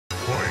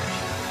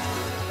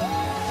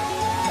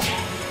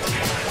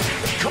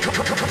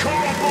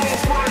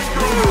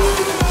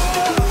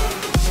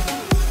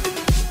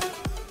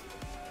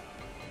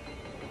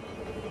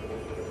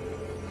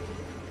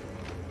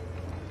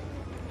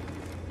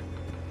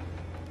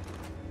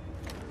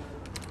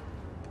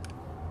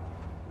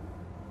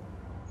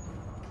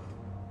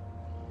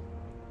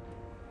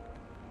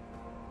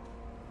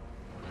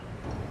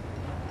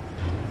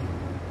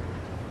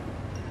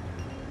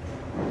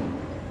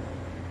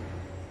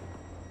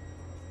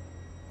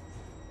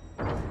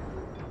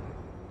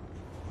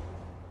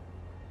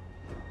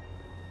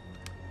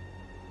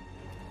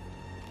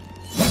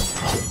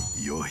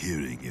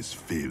hearing is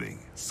failing,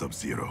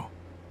 Sub-Zero.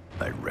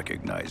 I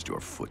recognized your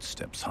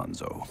footsteps,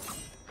 Hanzo.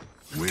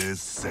 Where's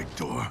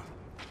Sector?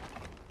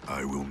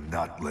 I will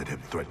not let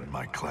him threaten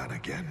my clan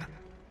again.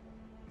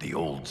 The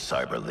old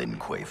Cyber Lin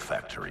Kuei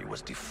factory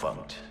was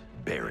defunct,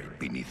 buried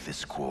beneath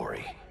this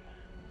quarry.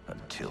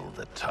 Until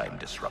the time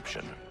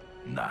disruption.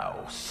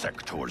 Now,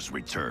 Sector's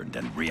returned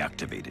and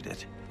reactivated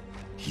it.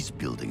 He's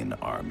building an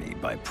army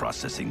by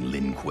processing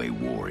Lin Kuei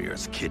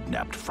warriors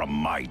kidnapped from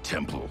my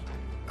temple.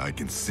 I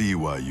can see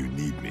why you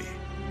need me.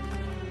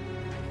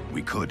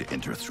 We could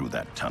enter through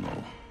that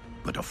tunnel,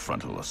 but a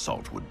frontal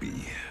assault would be...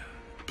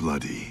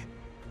 bloody.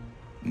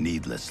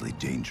 Needlessly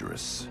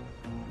dangerous.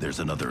 There's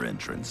another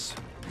entrance,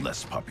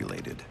 less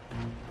populated.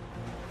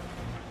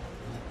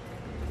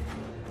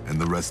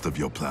 And the rest of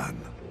your plan?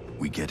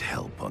 We get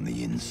help on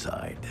the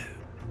inside.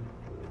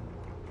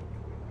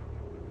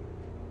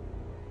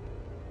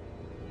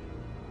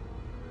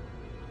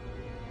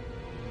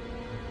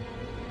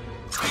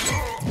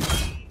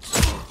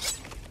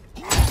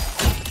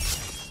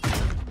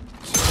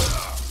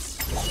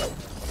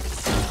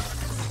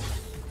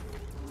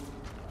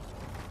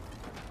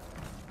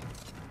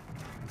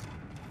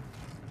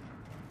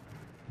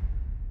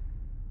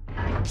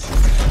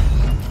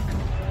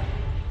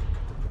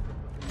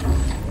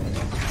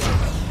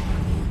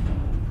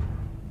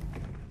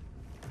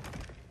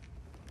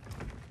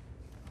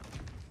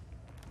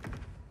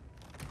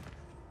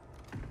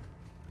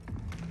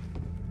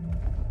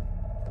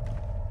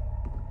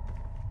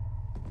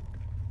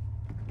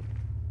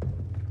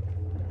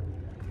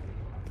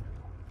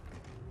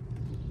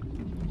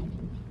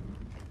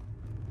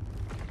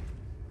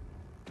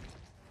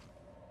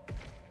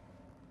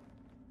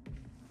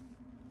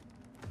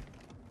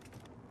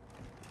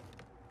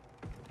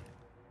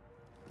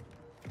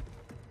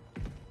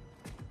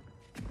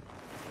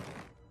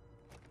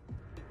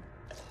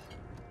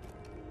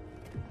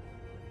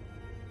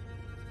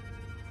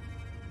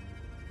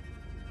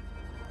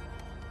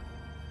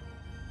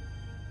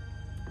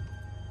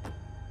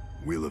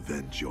 We'll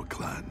avenge your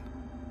clan.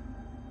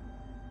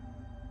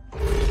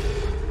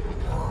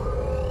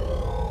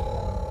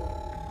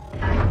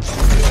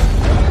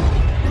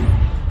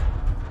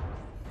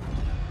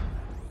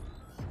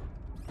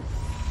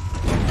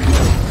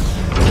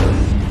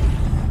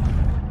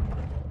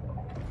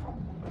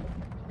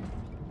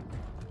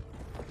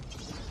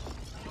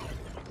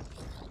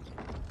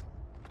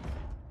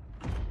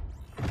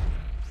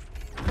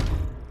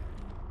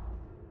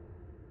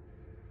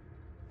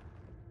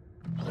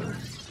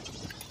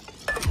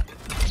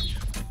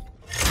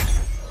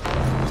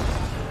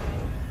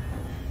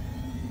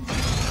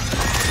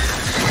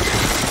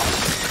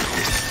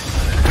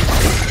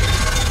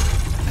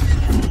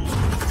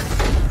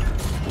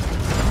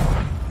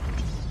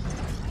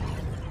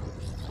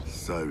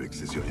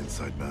 Cyrix is your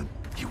inside man?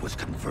 He was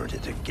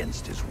converted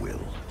against his will.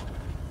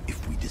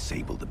 If we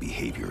disable the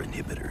behavior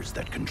inhibitors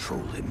that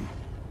control him...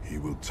 he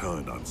will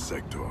turn on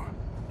Sector.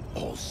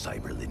 All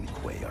Cyber Lin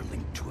Kuei are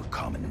linked to a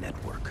common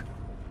network.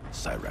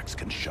 Cyrax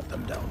can shut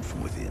them down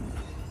from within.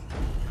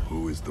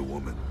 Who is the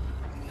woman?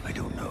 I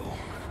don't know.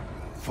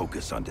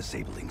 Focus on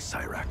disabling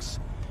Cyrax.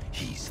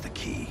 He's the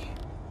key.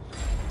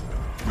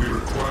 We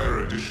require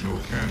additional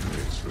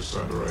candidates for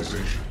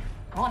cyberization.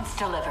 Once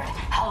delivered,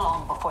 how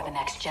long before the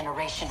next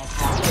generation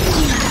is ready?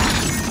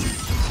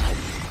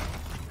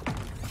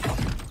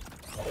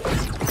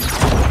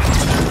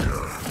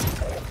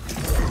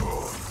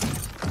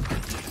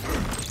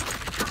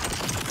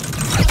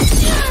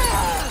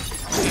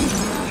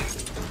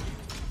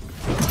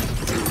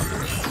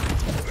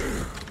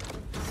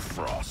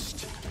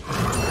 Frost.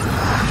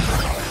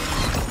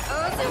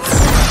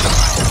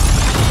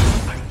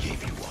 I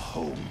gave you a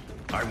home.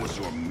 I was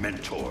your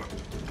mentor.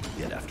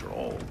 Yet after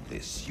all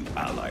this, you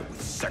ally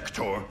with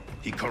Sector.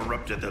 He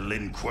corrupted the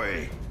Lin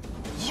Kuei.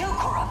 You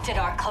corrupted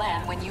our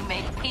clan when you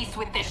made peace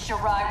with this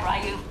Shirai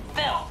Ryu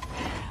filth.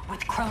 With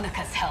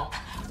Kronika's help,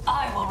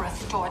 I will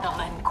restore the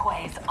Lin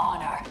Kuei's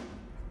honor.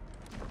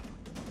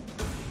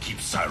 Keep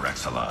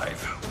Cyrax alive.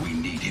 We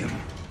need him.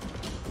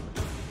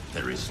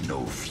 There is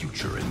no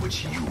future in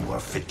which you are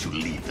fit to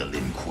lead the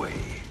Lin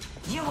Kuei.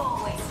 You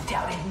always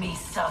doubted me,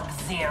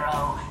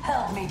 Sub-Zero.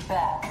 Held me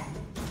back.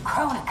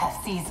 Kronika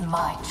sees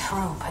my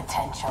true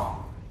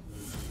potential.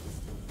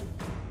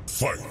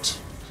 Fight!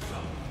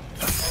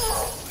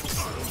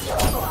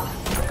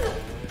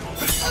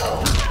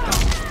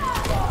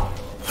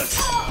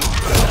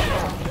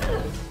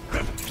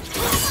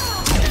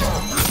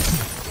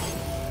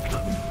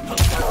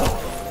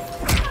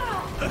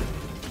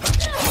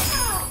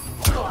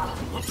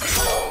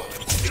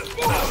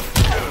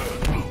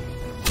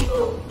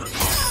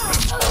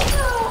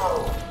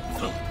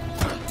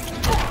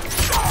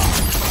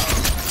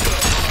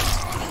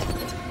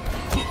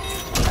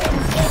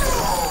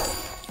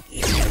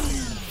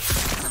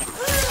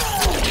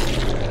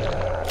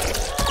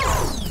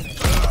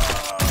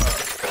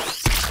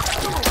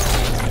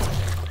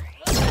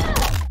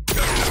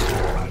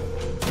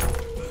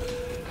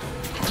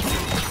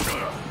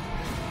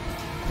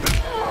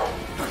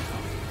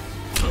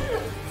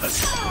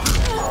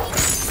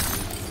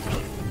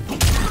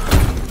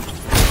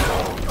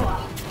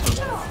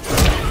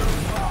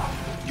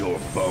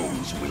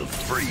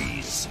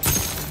 is.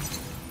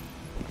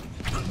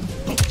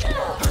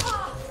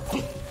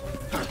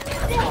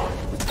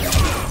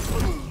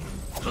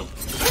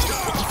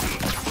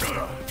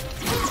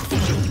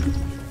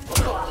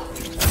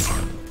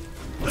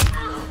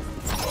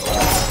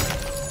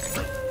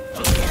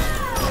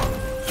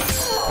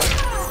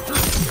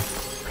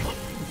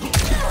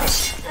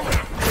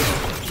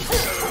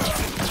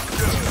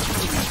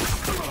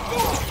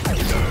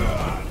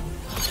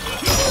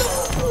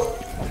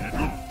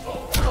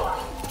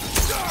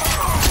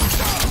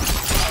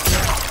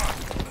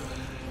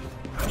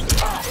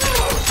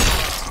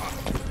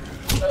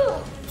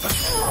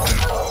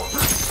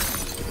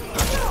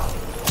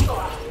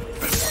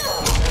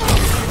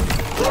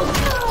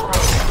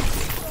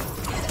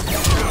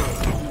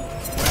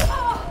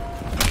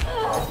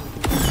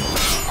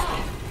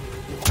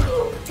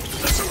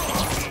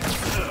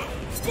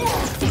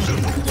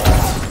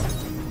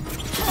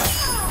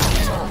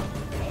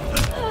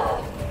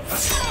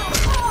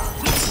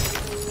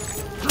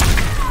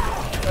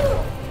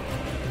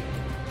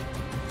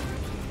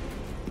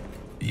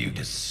 You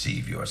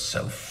deceive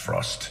yourself,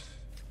 Frost.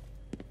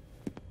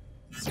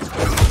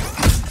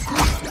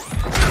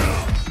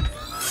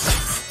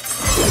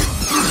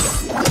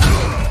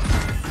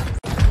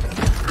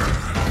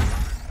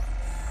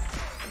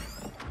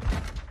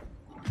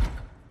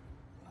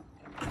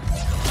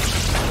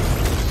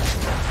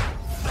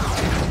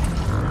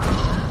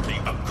 The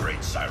upgrade,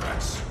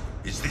 Cyrax.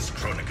 Is this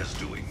Kronika's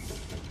doing?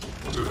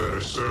 To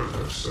better serve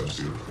her,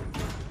 Sub-Zero.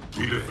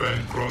 We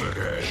defend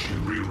Kronika as she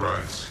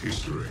rewrites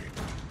history.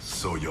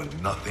 So you're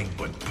nothing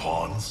but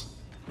pawns?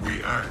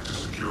 We act to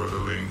secure the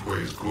Lin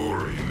Kuei's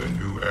glory in the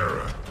new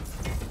era.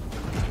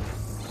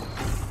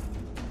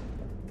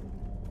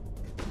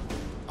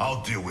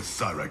 I'll deal with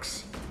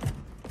Cyrax.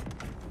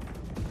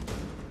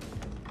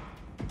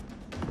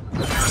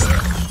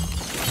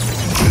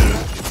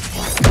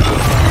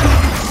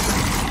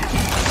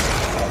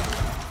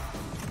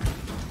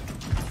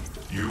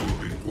 You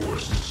will be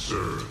forced to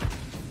serve.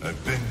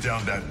 I've been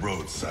down that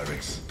road,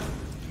 Cyrax.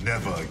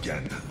 Never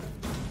again.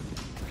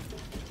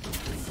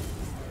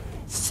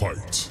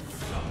 Fight.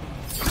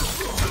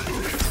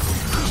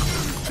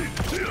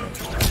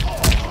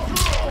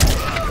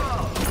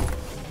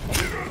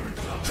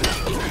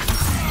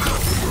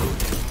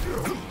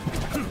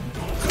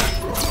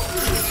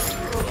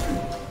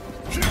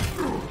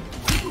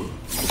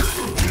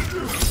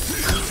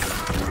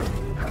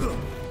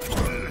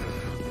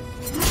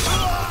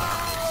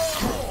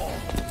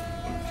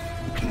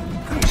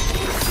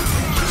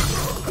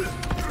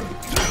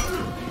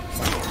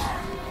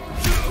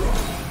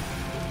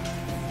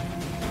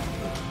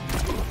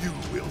 You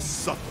will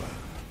suffer.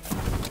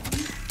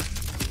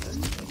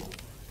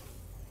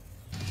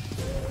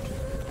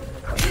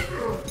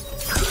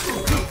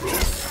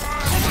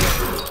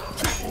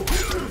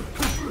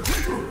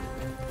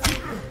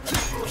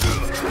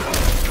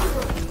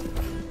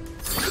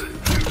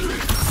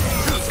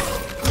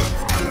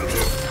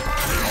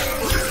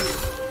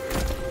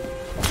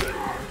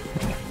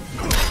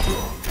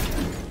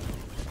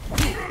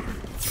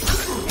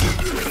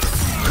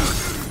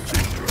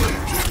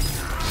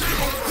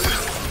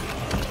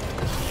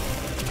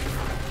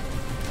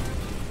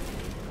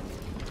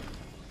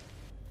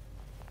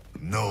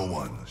 No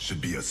one should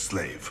be a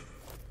slave.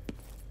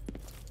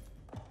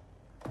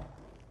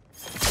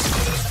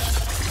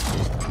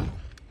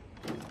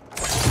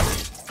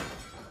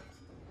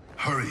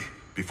 Hurry,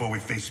 before we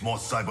face more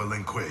Cyber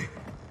Lin Kuei.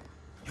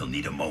 You'll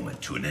need a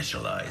moment to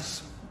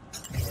initialize.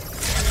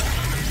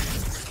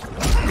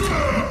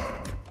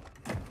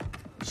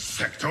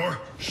 Sector,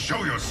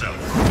 show yourself!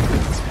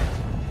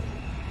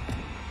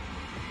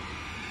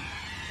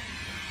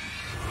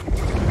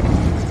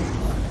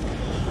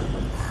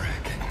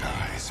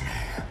 Recognize me,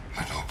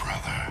 little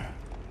brother.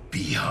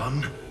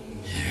 Bihan?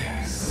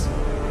 Yes,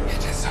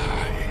 it is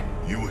I.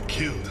 You were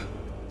killed,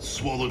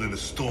 swallowed in a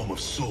storm of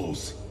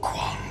souls.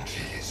 Quan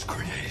Chi's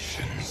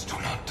creations do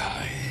not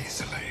die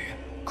easily.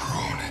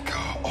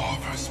 Kronika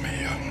offers me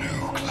a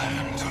new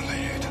clan to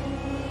lead.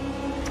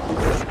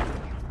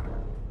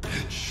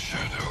 Its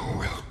shadow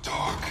will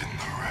darken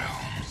the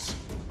realms.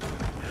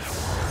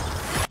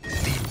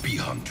 Lead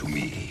Bihan to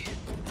me.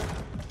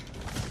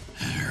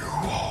 You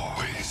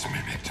always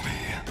mimicked me,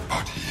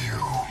 but you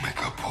make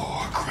a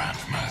poor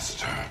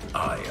Grandmaster.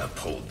 I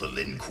uphold the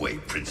Lin Kuei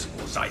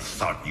principles I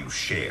thought you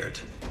shared.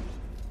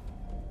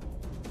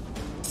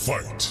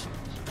 Fight.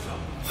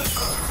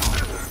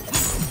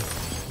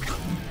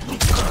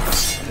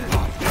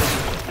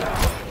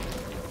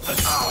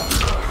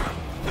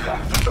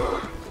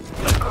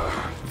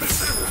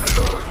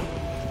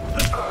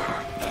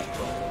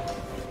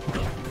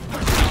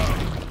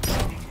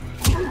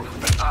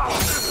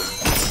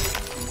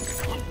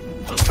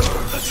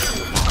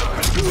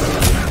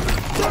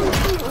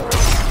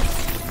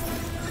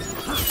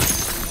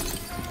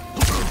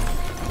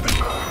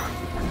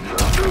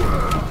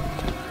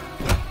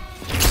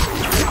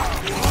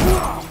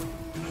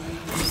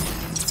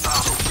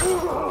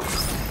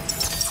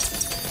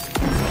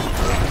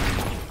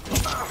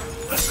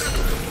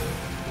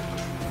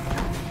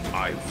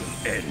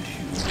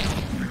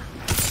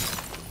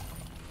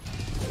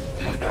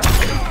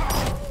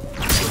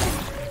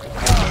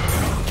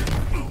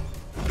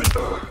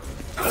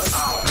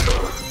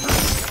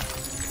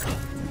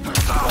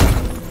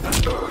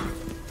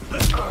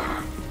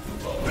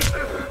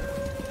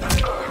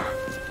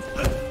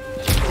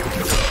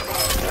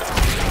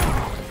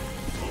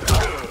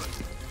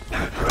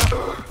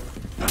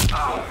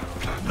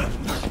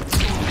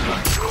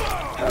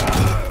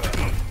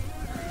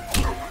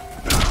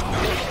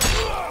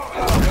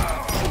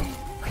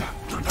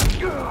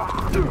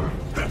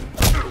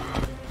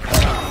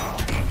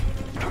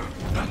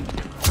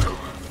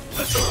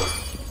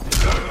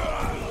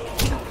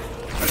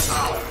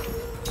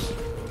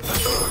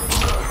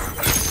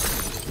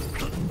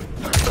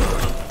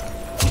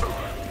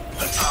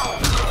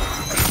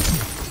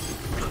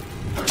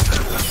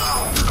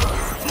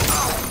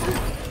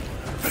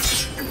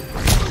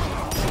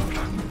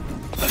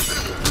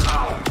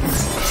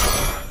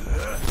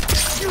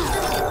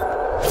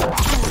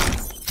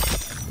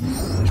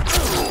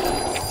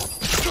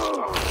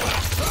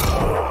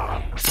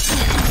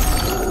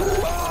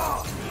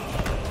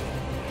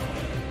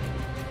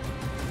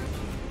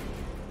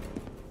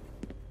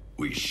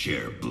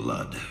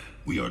 blood.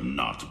 We are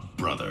not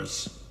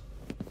brothers.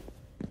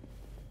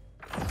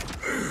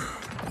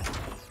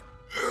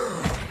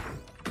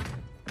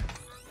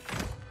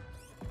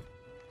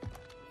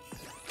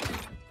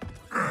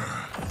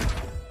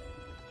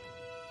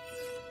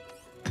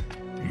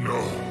 No.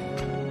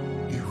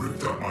 He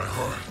ripped out my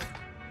heart.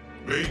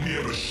 Made me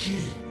a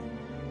machine.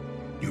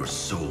 Your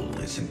soul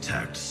is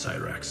intact,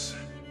 Cyrax.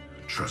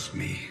 Trust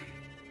me.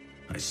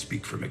 I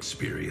speak from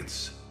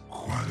experience.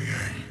 Kuai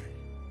Liang.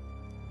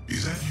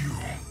 Is that you?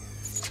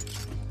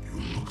 You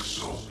look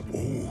so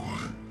old.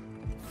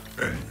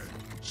 And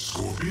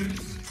Scorpion?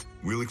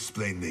 We'll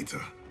explain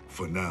later.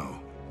 For now,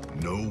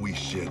 know we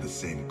share the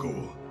same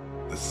goal.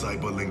 The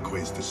Cyber Lin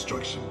Kuei's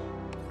destruction.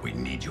 We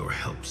need your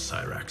help,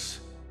 Cyrax.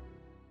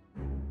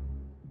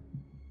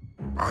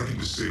 I can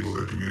disable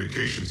their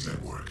communications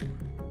network.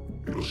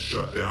 It'll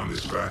shut down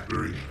this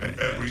factory and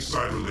every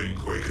Cyber Lin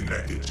Kuei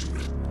connected to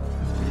it.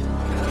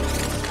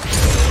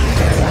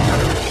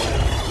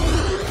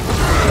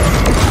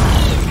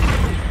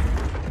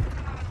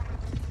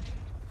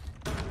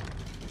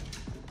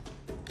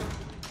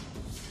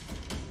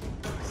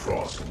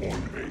 Frost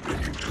warned me that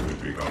you two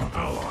would become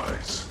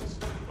allies.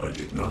 I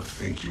did not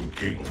think you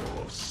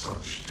capable of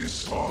such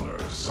dishonor,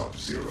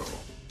 Sub-Zero.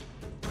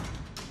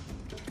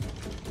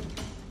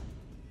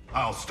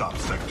 I'll stop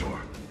Sector.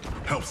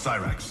 Help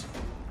Cyrax.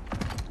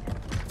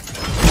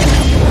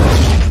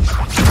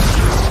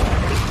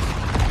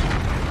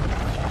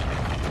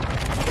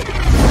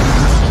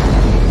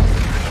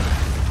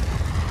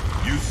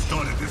 You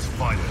started this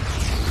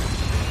violence.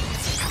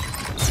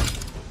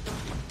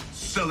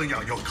 Selling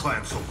out your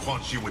clan so Quan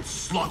Chi would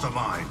slaughter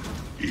mine.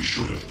 He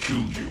should have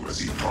killed you as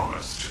he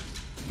promised.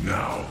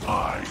 Now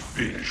I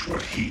finish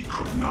what he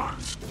could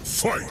not.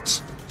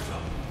 Fight!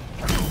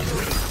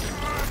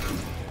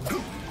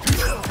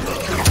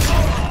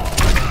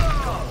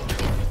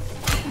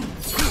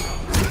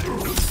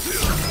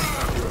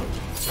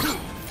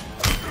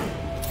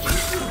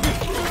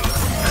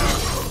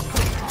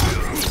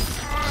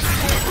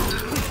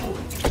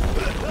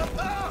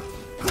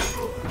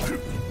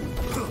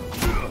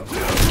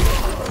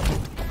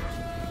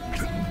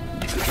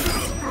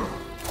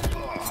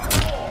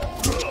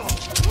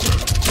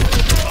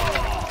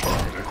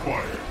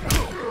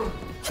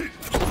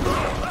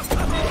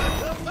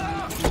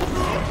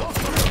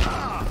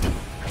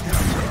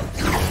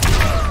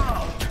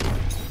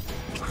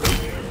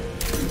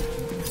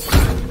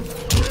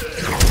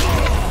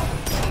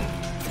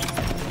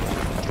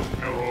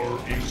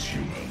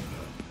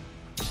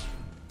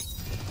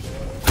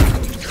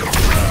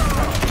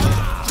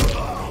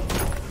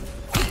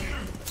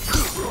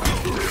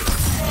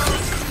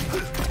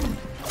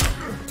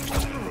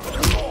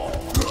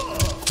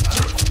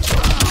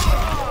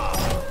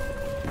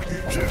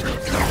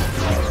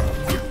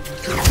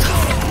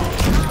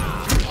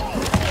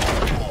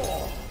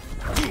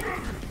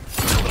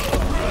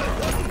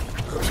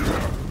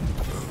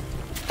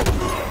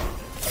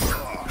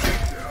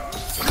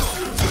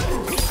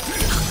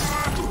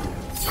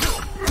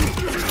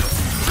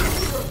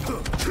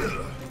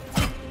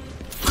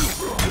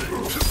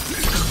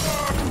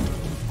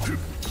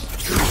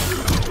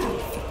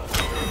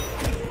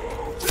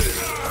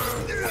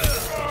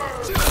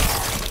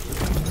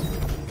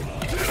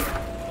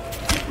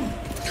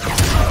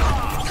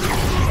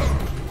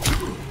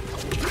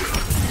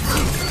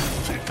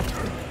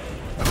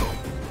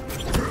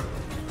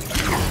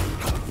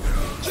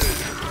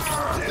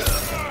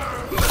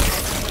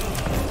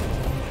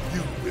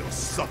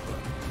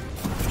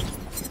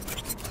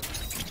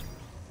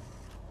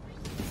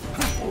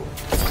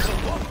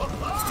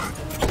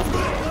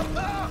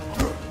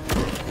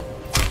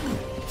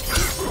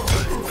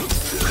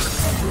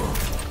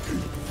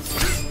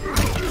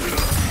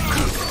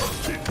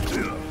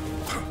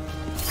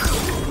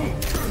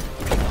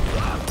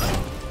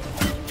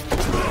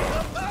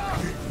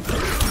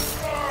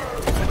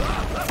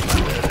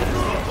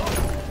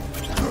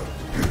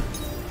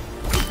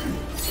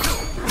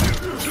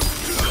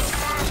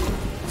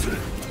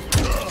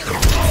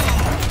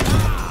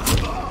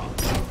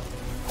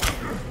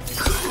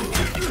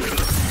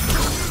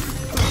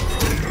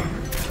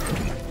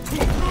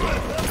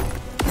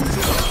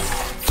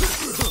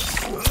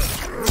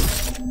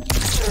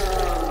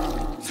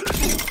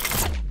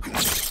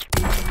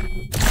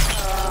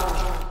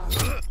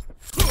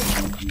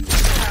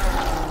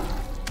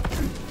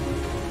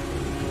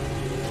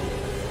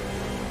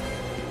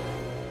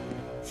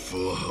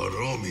 For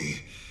Hiromi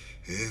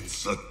and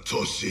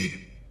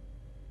Satoshi.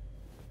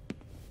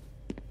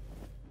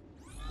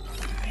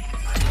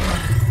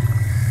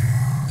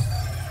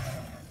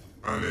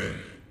 I'm in.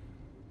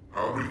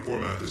 I'll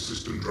reformat the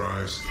system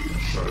drives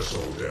and shut us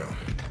all down.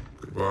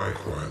 Goodbye,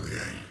 Kuai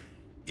Liang.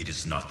 It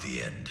is not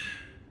the end.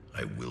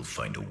 I will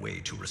find a way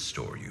to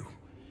restore you.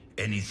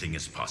 Anything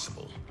is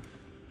possible.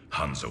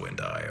 Hanzo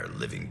and I are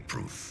living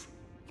proof.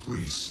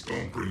 Please,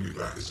 don't bring me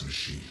back as a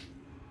machine.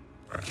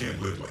 I can't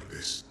live like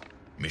this.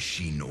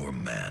 Machine or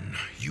man,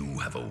 you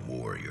have a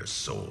warrior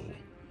soul.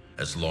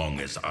 As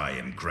long as I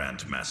am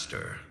Grand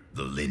Master,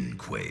 the Lin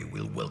Kuei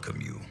will welcome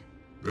you.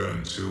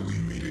 Until we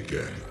meet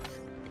again.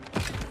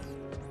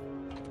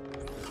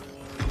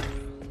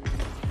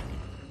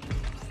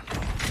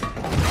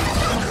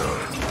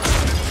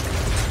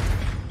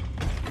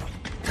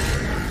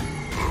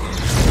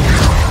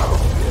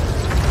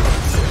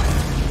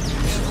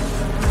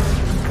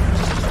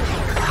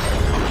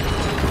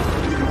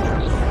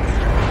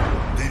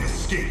 They've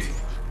escaped.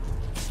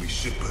 We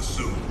should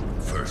pursue.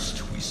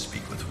 First, we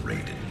speak with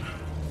Raiden.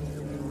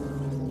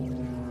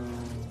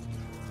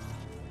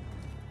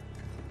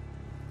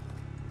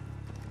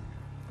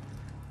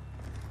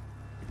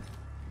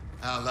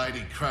 Our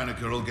Lady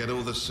Kronika will get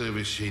all the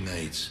service she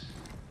needs.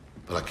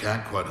 But I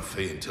can't quote a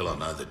fee until I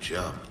know the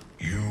job.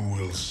 You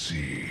will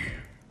see.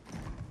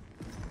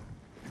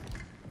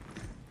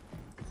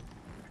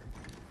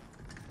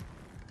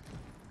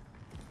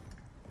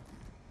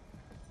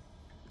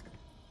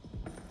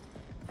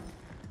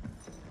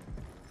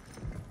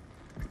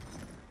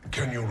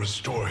 Can you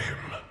restore him?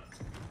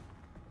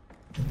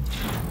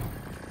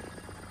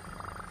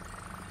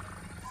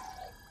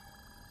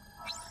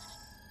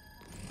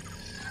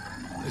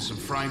 There's some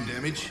frame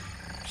damage.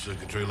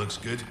 Circuitry looks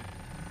good.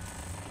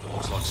 It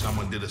looks like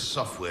someone did a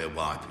software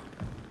wipe.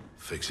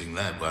 Fixing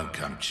that won't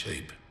come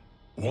cheap.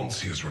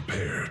 Once he is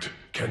repaired,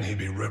 can he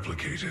be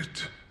replicated?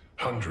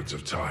 Hundreds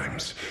of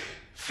times.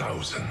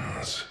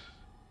 Thousands.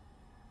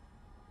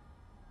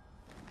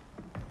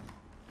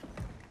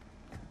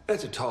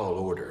 That's a tall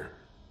order.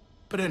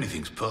 But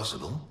anything's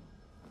possible.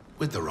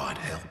 With the right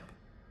help.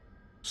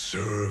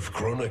 Serve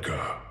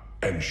Kronika,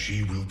 and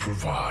she will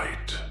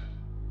provide.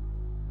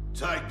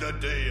 Take the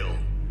deal.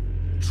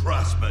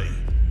 Trust me.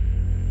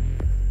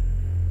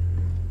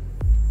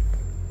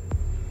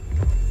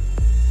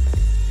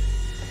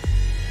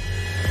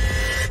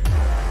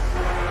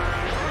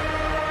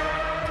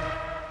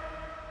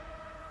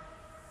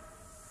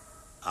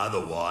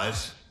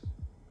 Otherwise,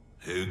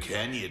 who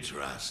can you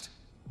trust?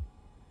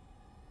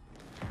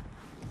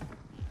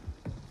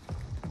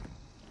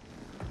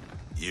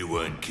 You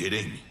weren't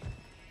kidding.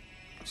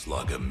 It's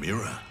like a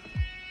mirror,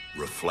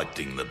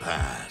 reflecting the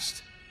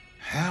past.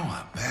 How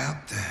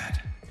about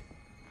that?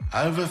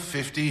 Over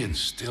 50 and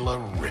still a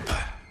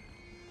ripper.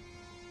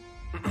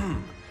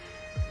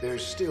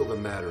 There's still the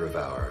matter of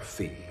our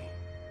fee.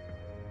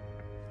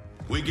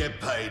 We get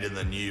paid in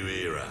the new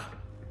era.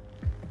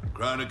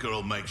 Kronika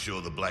will make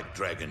sure the Black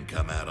Dragon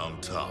come out on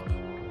top.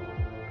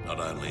 Not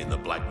only in the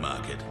black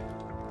market,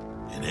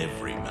 in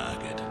every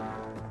market.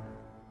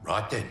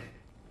 Right then,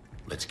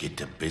 let's get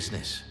to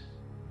business.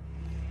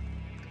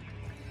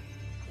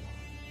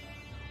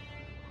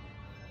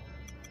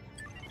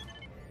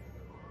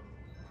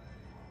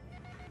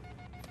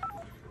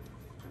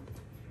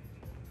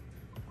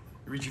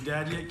 You reach your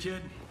dad yet,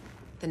 kid?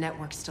 The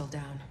network's still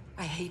down.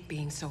 I hate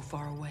being so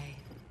far away.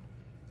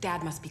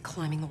 Dad must be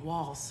climbing the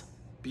walls.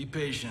 Be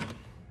patient.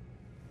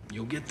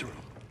 You'll get through.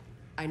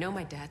 I know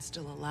my dad's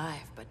still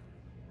alive, but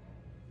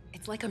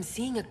it's like I'm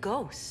seeing a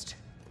ghost.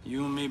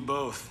 You and me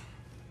both.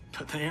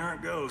 But they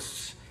aren't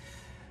ghosts.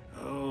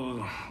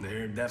 Oh,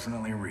 they're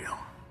definitely real.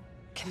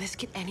 Can this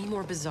get any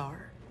more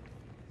bizarre?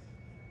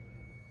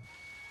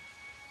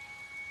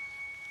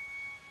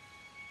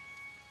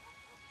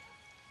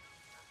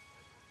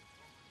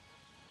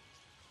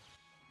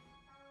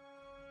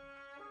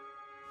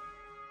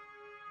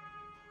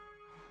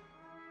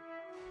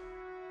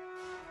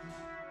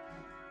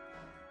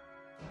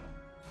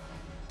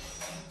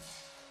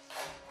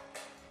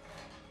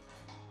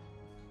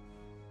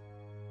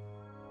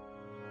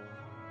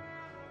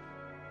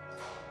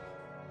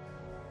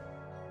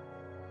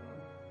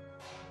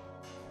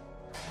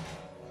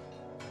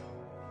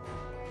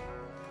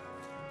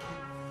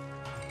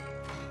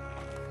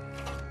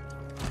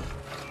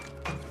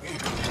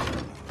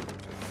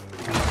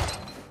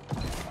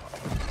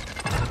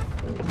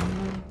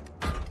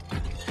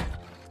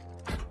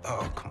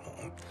 Oh, come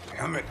on.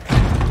 Damn it.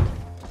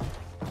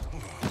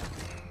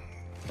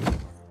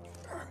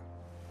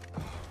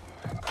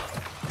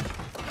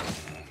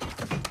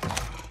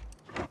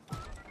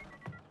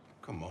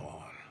 Come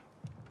on.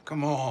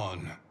 Come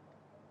on.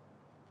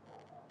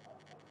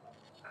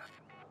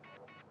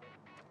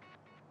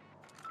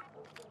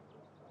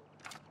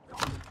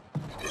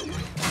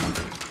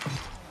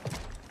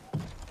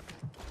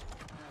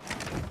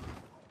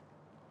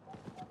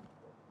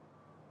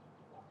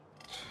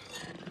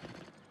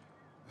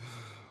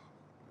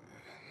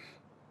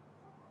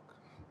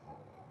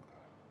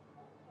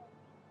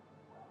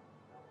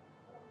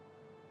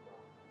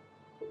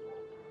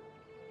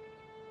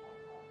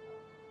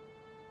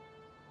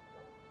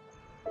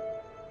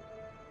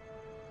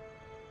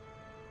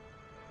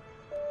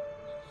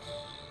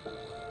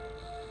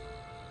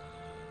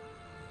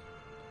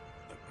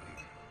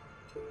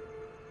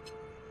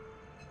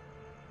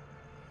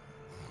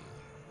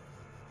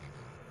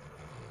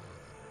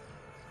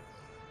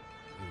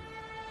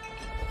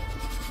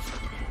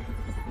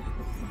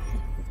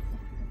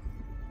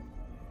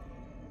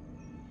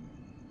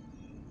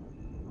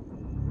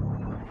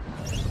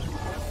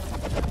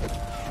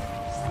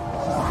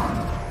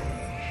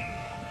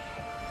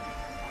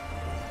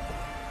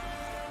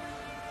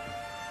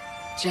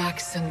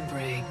 Jackson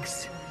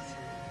Briggs.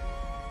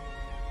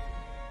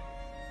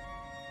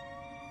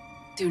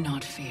 Do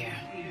not fear.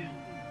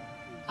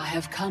 I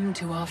have come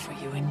to offer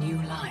you a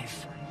new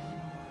life.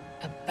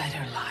 A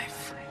better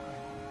life.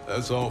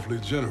 That's awfully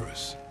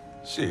generous,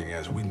 seeing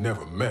as we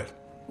never met.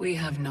 We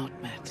have not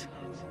met.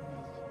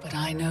 But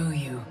I know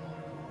you.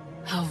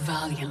 How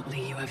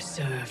valiantly you have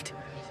served.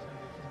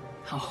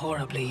 How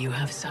horribly you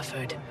have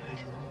suffered.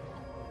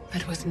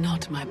 That was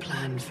not my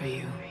plan for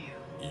you.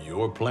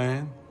 Your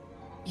plan?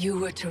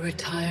 You were to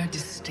retire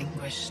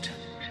distinguished.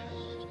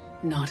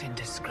 Not in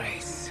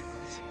disgrace.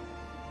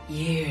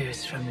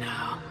 Years from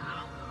now,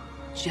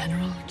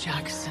 General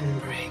Jackson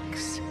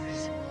Briggs.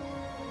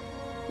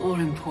 More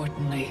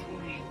importantly,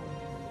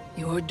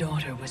 your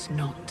daughter was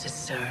not to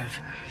serve,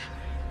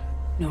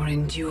 nor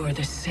endure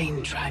the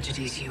same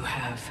tragedies you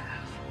have.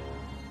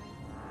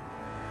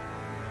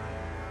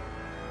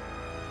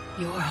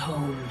 Your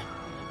home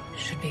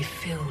should be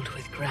filled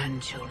with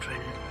grandchildren.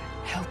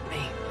 Help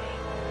me,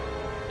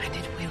 and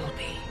it will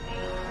be.